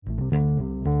Hi,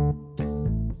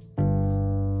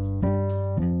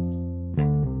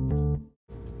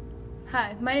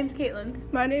 my name's Caitlin.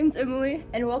 My name's Emily.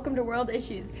 And welcome to World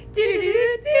Issues.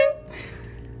 Do-do-do-do-do!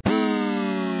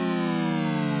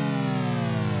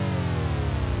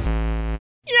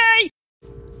 Yay!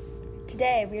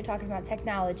 Today we are talking about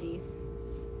technology.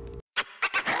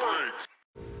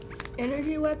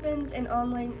 Energy weapons and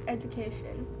online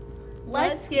education.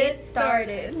 Let's get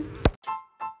started.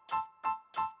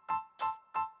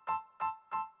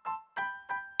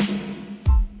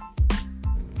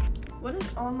 What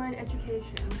is online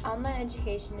education? Online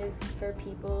education is for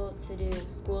people to do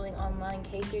schooling online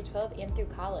K through 12 and through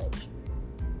college.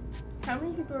 How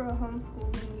many people are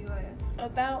homeschooled in the U.S.?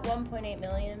 About 1.8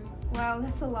 million. Wow,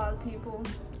 that's a lot of people.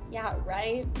 Yeah,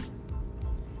 right?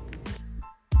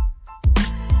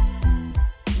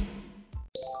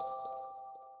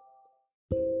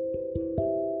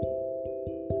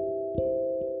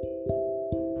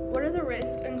 What are the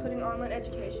risks including online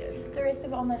education? The risk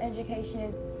of online education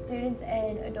is students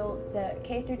and adults that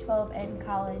K through 12 and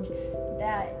college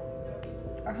that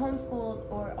are homeschooled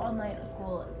or online at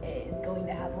school is going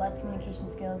to have less communication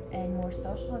skills and more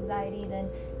social anxiety than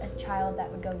a child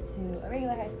that would go to a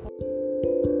regular high school.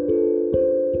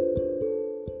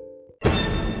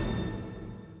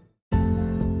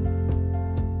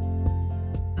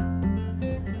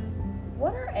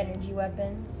 What are energy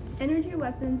weapons? Energy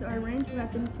weapons are a ranged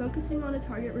weapon focusing on a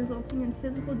target resulting in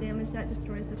physical damage that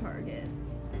destroys the target.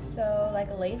 So, like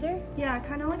a laser? Yeah,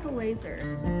 kind of like a laser.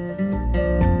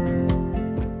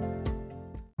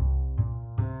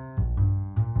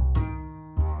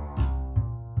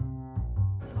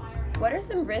 What are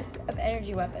some risks of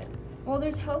energy weapons? Well,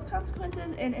 there's health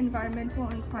consequences and environmental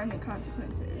and climate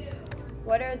consequences.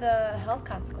 What are the health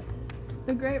consequences?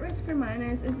 The great risk for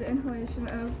minors is the inhalation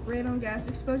of radon gas.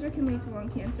 Exposure can lead to lung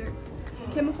cancer.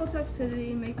 Chemical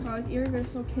toxicity may cause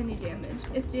irreversible kidney damage.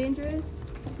 If dangerous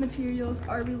materials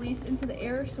are released into the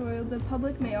air or soil, the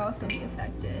public may also be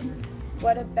affected.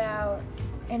 What about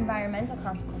environmental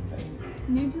consequences?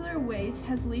 Nuclear waste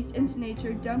has leaked into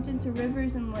nature, dumped into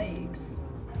rivers and lakes.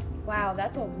 Wow,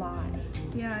 that's a lot.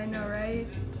 Yeah, I know, right?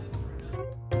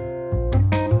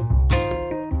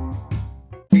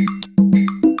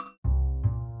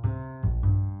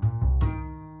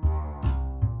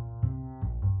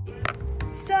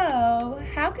 So,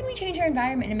 how can we change our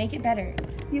environment and make it better?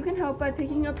 You can help by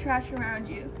picking up trash around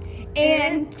you.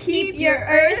 And keep your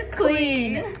earth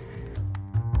clean.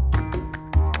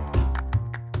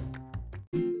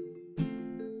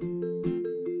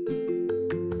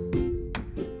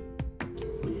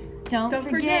 Don't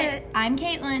forget, I'm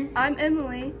Caitlin. I'm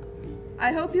Emily.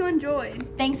 I hope you enjoyed.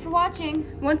 Thanks for watching.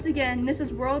 Once again, this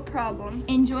is World Problems.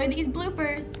 Enjoy these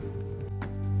bloopers.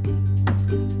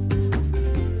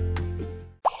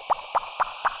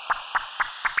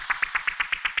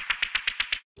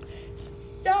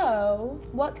 So,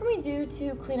 what can we do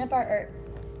to clean up our earth?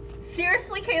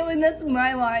 Seriously, Caitlin, that's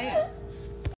my life.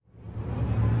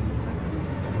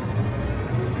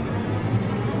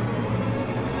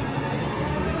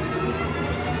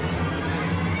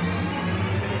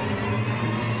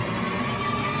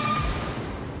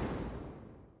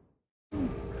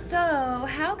 So,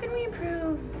 how can we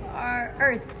improve our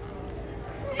earth?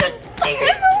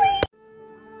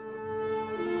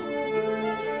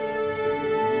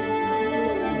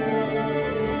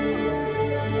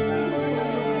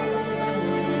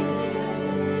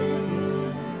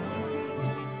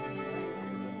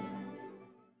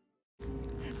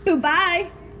 Bye.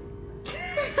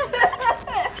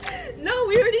 No,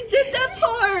 we already did that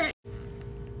part.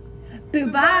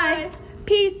 Bye.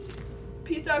 Peace.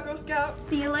 Peace out, Girl Scout.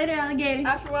 See you later, alligator.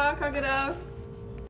 After a while, crocodile.